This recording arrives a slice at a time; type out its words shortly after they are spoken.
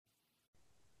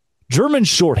German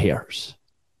short hairs.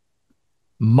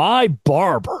 My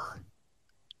barber.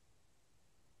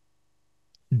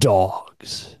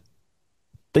 Dogs.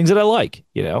 Things that I like,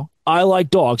 I like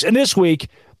dogs. And this week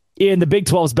in the Big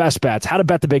 12's best bets, how to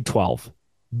bet the Big 12.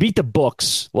 Beat the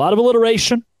books. A lot of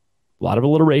alliteration.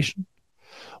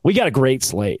 We got a great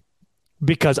slate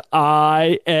because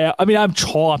I'm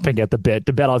chomping at the bit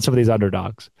to bet on some of these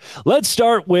underdogs. Let's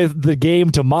start with the game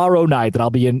tomorrow night that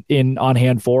I'll be in on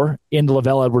hand for in the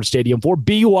Lavelle Edwards Stadium for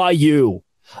BYU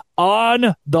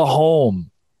on the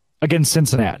home against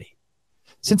Cincinnati.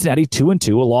 Cincinnati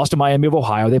 2-2, a loss to Miami of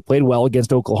Ohio. They played well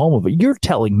against Oklahoma, but you are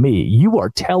telling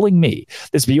me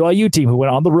this BYU team who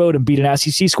went on the road and beat an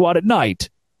SEC squad at night,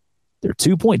 they're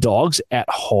 2-point dogs at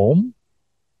home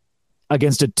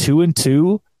against a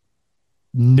 2-2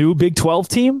 new Big 12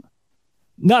 team?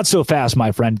 Not so fast,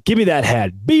 my friend. Give me that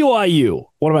head. BYU,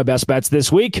 one of my best bets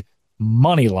this week,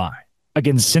 money line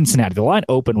against Cincinnati. The line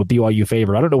opened with BYU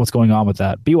favored. I don't know what's going on with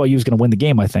that. BYU is going to win the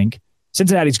game, I think.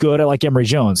 Cincinnati's good. I like Emory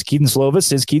Jones. Keaton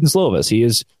Slovis is Keaton Slovis. He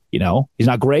is, he's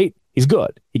not great. He's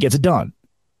good. He gets it done.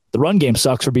 The run game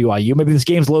sucks for BYU. Maybe this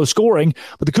game's low scoring,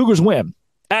 but the Cougars win.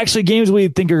 Actually, games we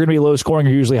think are going to be low scoring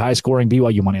are usually high scoring.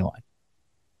 BYU money line.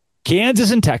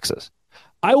 Kansas and Texas.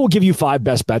 I will give you 5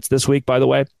 best bets this week, by the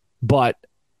way, but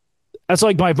that's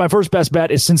like my first best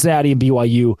bet is Cincinnati and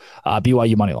BYU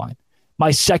money line.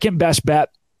 My second best bet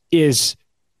is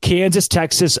Kansas,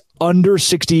 Texas under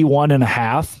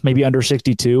 61.5, maybe under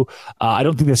 62. I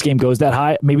don't think this game goes that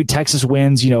high. Maybe Texas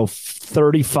wins,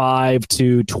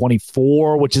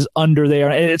 35-24, which is under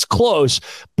there. And it's close,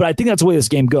 but I think that's the way this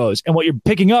game goes. And what you're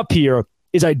picking up here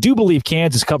is I do believe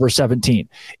Kansas covers 17.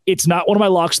 It's not one of my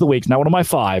locks of the week, not one of my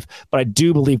 5, but I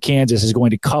do believe Kansas is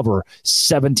going to cover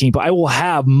 17. But I will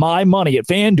have my money at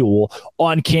FanDuel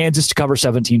on Kansas to cover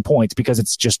 17 points because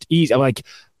it's just easy.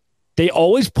 They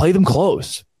always play them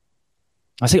close.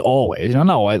 I say always.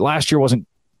 No, last year wasn't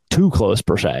too close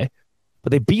per se,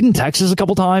 but they've beaten Texas a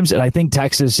couple times, and I think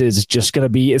Texas is just going to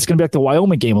be, it's going to be like the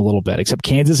Wyoming game a little bit, except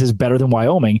Kansas is better than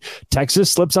Wyoming. Texas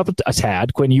slips up a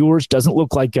tad. Quinn Ewers doesn't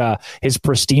look like his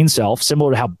pristine self,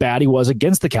 similar to how bad he was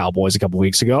against the Cowboys a couple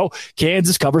weeks ago.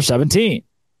 Kansas covers 17.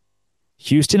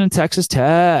 Houston and Texas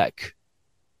Tech.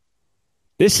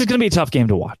 This is going to be a tough game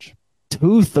to watch.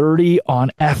 2:30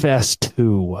 on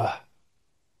FS2.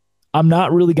 I'm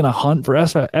not really going to hunt for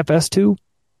FS2.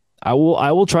 I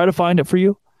will try to find it for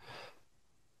you.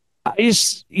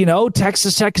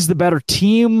 Texas Tech is the better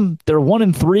team. They're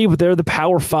 1-3, but they're the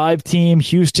Power 5 team.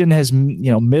 Houston has,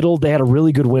 middled. They had a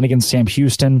really good win against Sam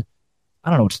Houston. I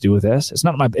don't know what to do with this. It's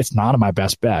not of my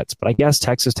best bets, but I guess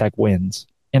Texas Tech wins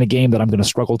in a game that I'm going to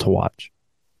struggle to watch.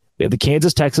 We have the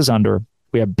Kansas Texas under.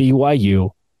 We have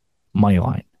BYU money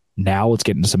line. Now let's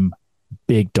get into some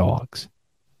big dogs.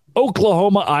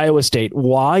 Oklahoma, Iowa State.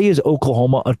 Why is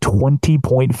Oklahoma a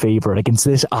 20-point favorite against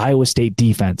this Iowa State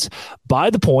defense? By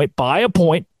a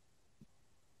point,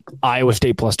 Iowa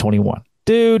State plus 21.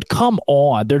 Dude, come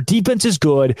on. Their defense is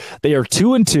good. They are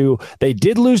 2-2. They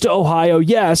did lose to Ohio,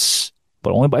 yes,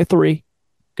 but only by 3.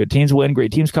 Good teams win,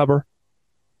 great teams cover.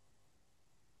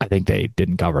 I think they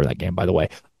didn't cover that game, by the way.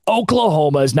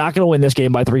 Oklahoma is not going to win this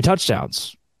game by 3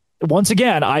 touchdowns. Once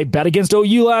again, I bet against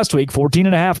OU last week,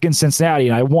 14.5 against Cincinnati,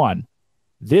 and I won.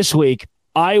 This week,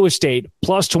 Iowa State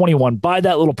plus 21. Buy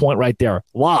that little point right there.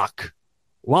 Lock,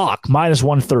 minus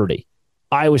 130.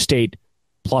 Iowa State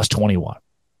plus 21.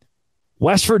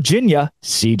 West Virginia,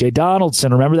 C.J.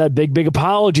 Donaldson. Remember that big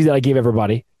apology that I gave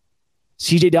everybody?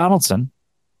 C.J. Donaldson,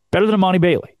 better than Amani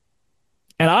Bailey.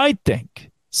 And I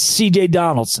think C.J.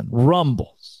 Donaldson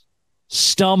rumbles,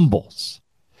 stumbles,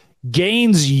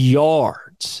 gains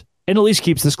yards, and at least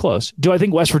keeps this close. Do I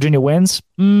think West Virginia wins?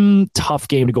 Tough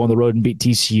game to go on the road and beat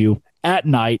TCU at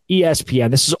night.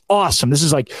 ESPN. This is awesome. This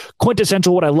is like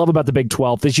quintessential what I love about the Big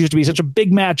 12. This used to be such a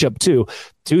big matchup, too.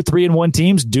 2 3-1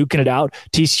 teams duking it out.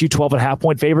 TCU 12.5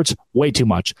 point favorites. Way too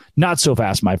much. Not so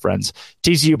fast, my friends.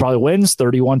 TCU probably wins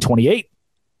 31-28,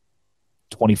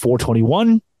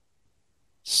 24-21,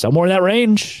 somewhere in that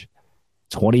range.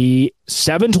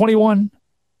 27-21.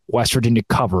 West Virginia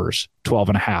covers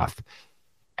 12.5.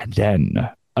 And then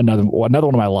another one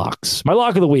of my locks. My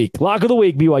lock of the week. Lock of the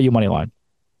week, BYU money line.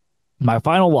 My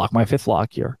final lock, my 5th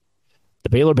lock here. The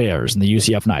Baylor Bears and the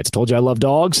UCF Knights. Told you I love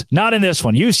dogs. Not in this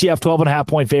one. UCF 12.5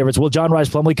 point favorites. Will John Rice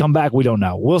Plumlee come back? We don't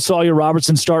know. Will Sawyer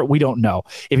Robertson start? We don't know.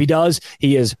 If he does,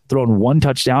 he has thrown 1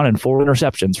 touchdown and 4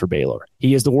 interceptions for Baylor.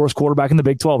 He is the worst quarterback in the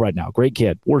Big 12 right now. Great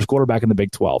kid. Worst quarterback in the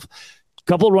Big 12.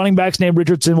 Couple of running backs named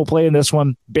Richardson will play in this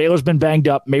one. Baylor's been banged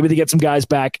up. Maybe they get some guys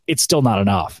back. It's still not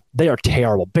enough. They are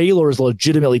terrible. Baylor is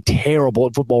legitimately terrible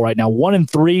at football right now.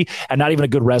 1-3 and not even a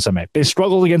good resume. They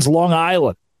struggled against Long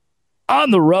Island.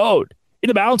 on the road in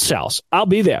the bounce house. I'll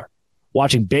be there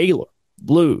watching Baylor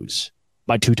lose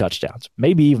by 2 touchdowns,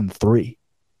 maybe even 3.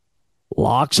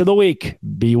 Locks of the week,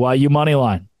 BYU money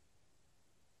line.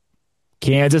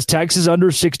 Kansas, Texas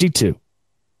under 62.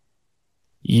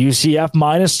 UCF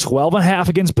minus 12.5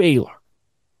 against Baylor.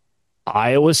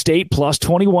 Iowa State plus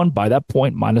 21 by that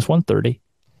point, minus 130.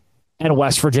 And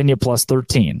West Virginia plus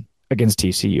 13 against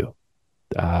TCU.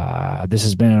 This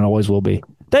has been and always will be.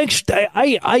 Thanks.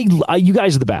 You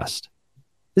guys are the best.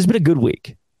 This has been a good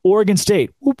week. Oregon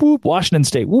State, whoop, whoop. Washington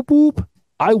State, whoop, whoop.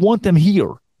 I want them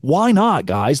here. Why not,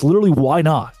 guys? Literally, why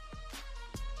not?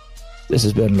 This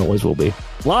has been and always will be.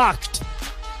 Locked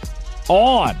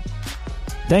on.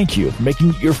 Thank you for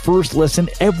making your first listen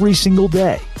every single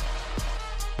day.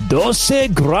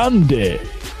 Doce Grande.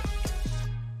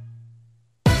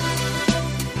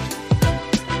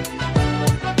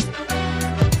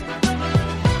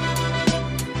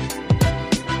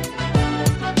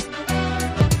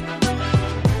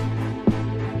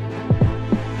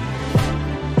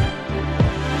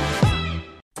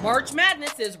 March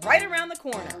Madness is right around the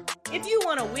corner. If you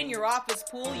want to win your office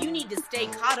pool, you need to stay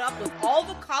caught up with all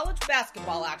the college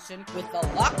basketball action with the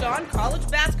Locked On College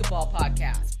Basketball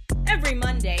Podcast. Every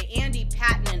Monday, Andy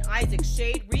Patton and Isaac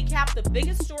Shade recap the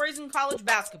biggest stories in college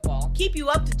basketball, keep you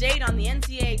up to date on the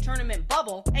NCAA tournament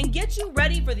bubble, and get you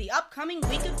ready for the upcoming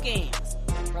week of games.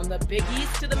 From the Big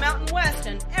East to the Mountain West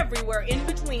and everywhere in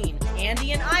between,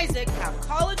 Andy and Isaac have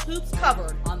college hoops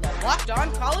covered on the Locked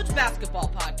On College Basketball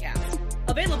Podcast.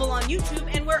 Available on YouTube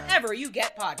and wherever you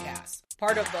get podcasts.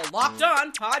 Part of the Locked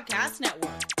On Podcast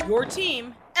Network. Your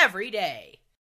team every day.